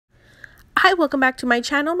Hi, welcome back to my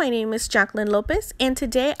channel. My name is Jacquelyn Lopez, and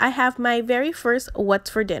today I have my very first What's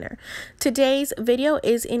for Dinner. Today's video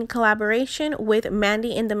is in collaboration with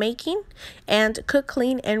Mandy in the Making and Cook,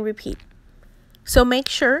 Clean, and Repeat. So make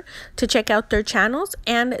sure to check out their channels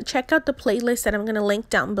and check out the playlist that I'm going to link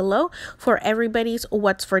down below for everybody's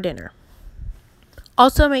What's for Dinner.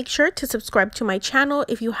 Also, make sure to subscribe to my channel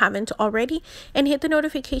if you haven't already and hit the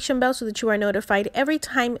notification bell so that you are notified every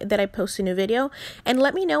time that I post a new video, and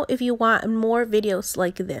let me know if you want more videos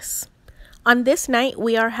like this. On this night,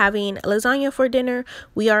 we are having lasagna for dinner.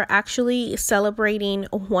 We are actually celebrating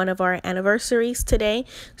one of our anniversaries today,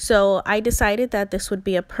 so I decided that this would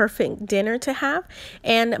be a perfect dinner to have.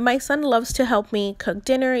 And my son loves to help me cook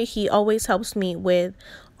dinner. He always helps me with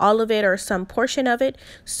all of it or some portion of it.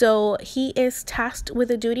 So he is tasked with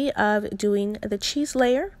the duty of doing the cheese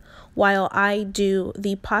layer while I do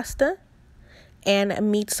the pasta and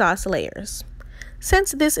meat sauce layers.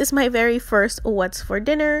 Since this is my very first What's for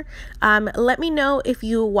Dinner, let me know if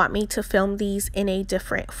you want me to film these in a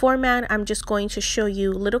different format. I'm just going to show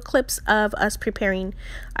you little clips of us preparing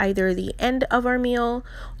either the end of our meal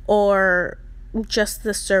or just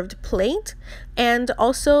the served plate. And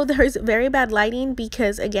also there's very bad lighting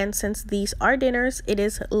because, again, since these are dinners, it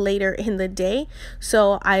is later in the day,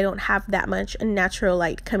 so I don't have that much natural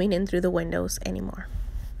light coming in through the windows anymore.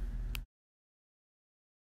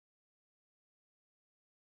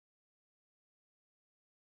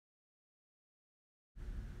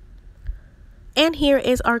 And here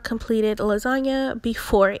is our completed lasagna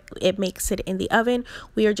before it makes it in the oven.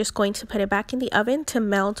 We are just going to put it back in the oven to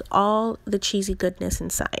melt all the cheesy goodness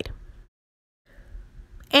inside.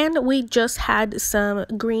 And we just had some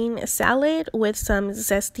green salad with some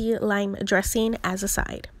zesty lime dressing as a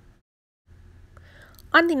side.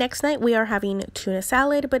 On the next night, we are having tuna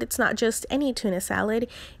salad, but it's not just any tuna salad.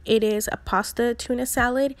 It is a pasta tuna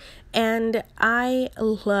salad, and I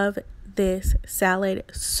love this salad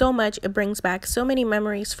so much. It brings back so many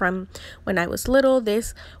memories from when I was little.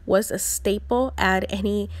 This was a staple at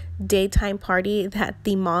any daytime party that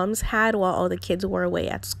the moms had while all the kids were away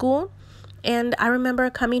at school. And I remember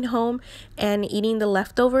coming home and eating the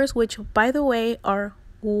leftovers, which, by the way, are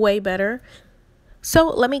way better. So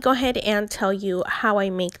let me go ahead and tell you how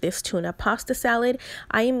I make this tuna pasta salad.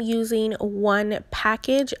 I am using one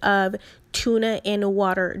package of tuna in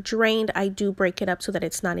water drained. I do break it up so that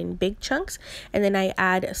it's not in big chunks. And then I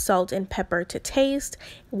add salt and pepper to taste,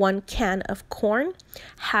 1 can of corn,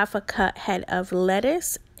 half a cut head of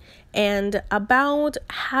lettuce, and about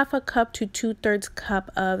half a cup to 2/3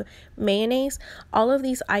 cup of mayonnaise. All of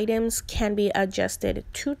these items can be adjusted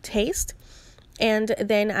to taste. And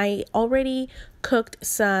then I already cooked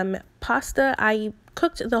some pasta. I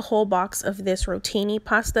cooked the whole box of this rotini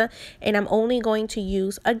pasta, and I'm only going to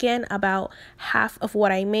use, again, about half of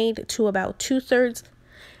what I made to about 2/3.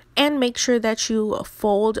 And make sure that you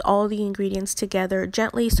fold all the ingredients together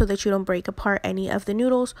gently so that you don't break apart any of the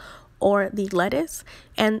noodles or the lettuce.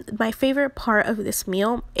 And my favorite part of this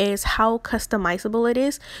meal is how customizable it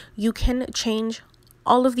is. You can change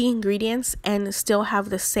all of the ingredients and still have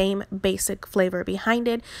the same basic flavor behind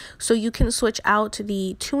it. So you can switch out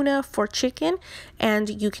the tuna for chicken, and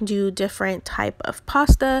you can do different type of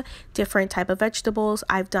pasta, different type of vegetables.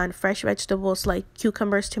 I've done fresh vegetables like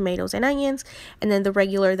cucumbers, tomatoes, and onions, and then the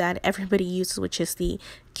regular that everybody uses, which is the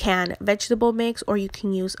canned vegetable mix, or you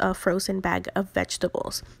can use a frozen bag of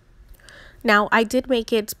vegetables. Now, I did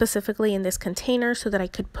make it specifically in this container so that I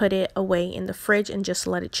could put it away in the fridge and just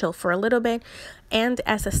let it chill for a little bit. And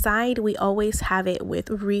as a side, we always have it with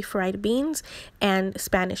refried beans and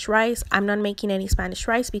Spanish rice. I'm not making any Spanish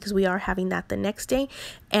rice because we are having that the next day.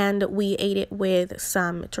 And we ate it with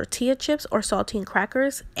some tortilla chips or saltine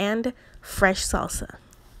crackers and fresh salsa.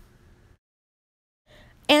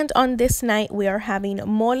 And on this night, we are having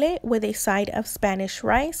mole with a side of Spanish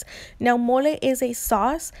rice. Now, mole is a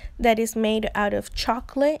sauce that is made out of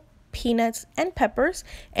chocolate, peanuts, and peppers.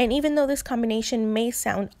 And even though this combination may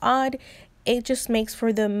sound odd, it just makes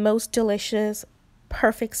for the most delicious,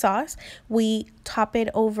 perfect sauce. We top it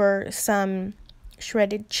over some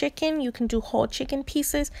shredded chicken. You can do whole chicken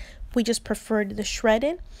pieces. We just preferred the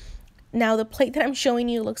shredded. Now, the plate that I'm showing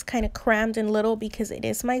you looks kind of crammed and little because it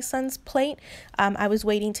is my son's plate. I was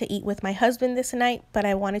waiting to eat with my husband this night, but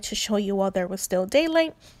I wanted to show you while there was still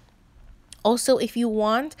daylight. Also, if you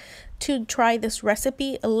want to try this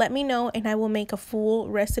recipe, let me know and I will make a full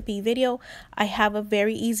recipe video. I have a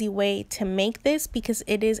very easy way to make this because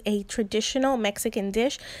it is a traditional Mexican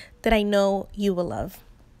dish that I know you will love.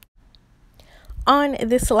 On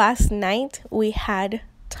this last night, we had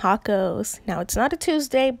tacos. Now, it's not a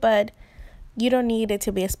Tuesday, but you don't need it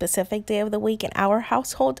to be a specific day of the week in our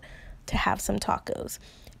household. to have some tacos.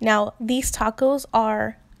 Now, these tacos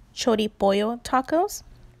are choripollo tacos.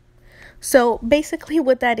 So basically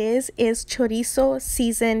what that is chorizo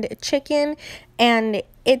seasoned chicken, and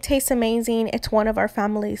it tastes amazing. It's one of our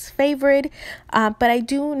family's favorite, but I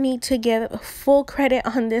do need to give full credit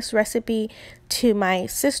on this recipe to my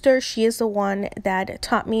sister. She is the one that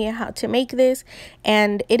taught me how to make this,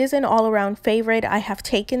 and it is an all-around favorite. I have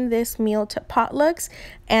taken this meal to potlucks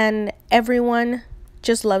and everyone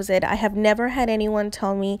just loves it. I have never had anyone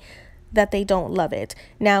tell me that they don't love it.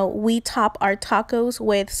 Now, we top our tacos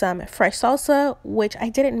with some fresh salsa, which I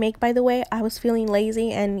didn't make, by the way. I was feeling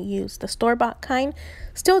lazy and used the store-bought kind.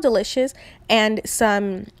 Still delicious. And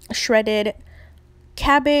some shredded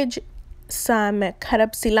cabbage, some cut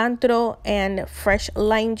up cilantro, and fresh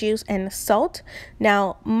lime juice and salt.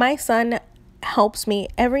 Now, my son helps me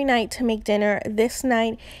every night to make dinner. This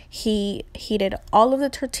night he heated all of the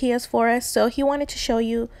tortillas for us, so he wanted to show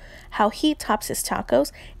you how he tops his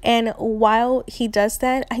tacos. And while he does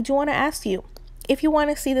that, I do want to ask you, if you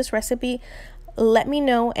want to see this recipe, let me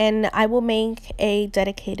know and I will make a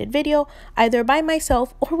dedicated video either by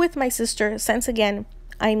myself or with my sister, since again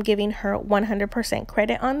I'm giving her 100%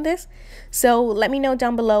 credit on this. So let me know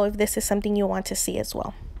down below if this is something you want to see as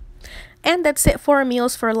well. And that's it for our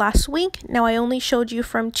meals for last week. Now, I only showed you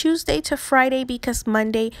from Tuesday to Friday because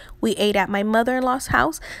Monday we ate at my mother-in-law's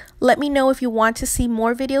house. Let me know if you want to see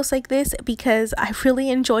more videos like this, because I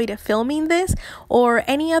really enjoyed filming this, or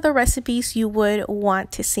any other recipes you would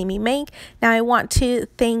want to see me make. Now, I want to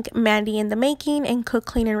thank Mandy in the Making and Cook,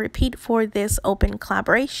 Clean, and Repeat for this open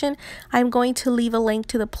collaboration. I'm going to leave a link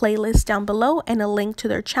to the playlist down below and a link to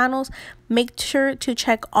their channels. Make sure to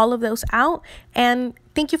check all of those out, and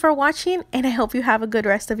thank you for watching, and I hope you have a good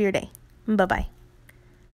rest of your day. Bye-bye.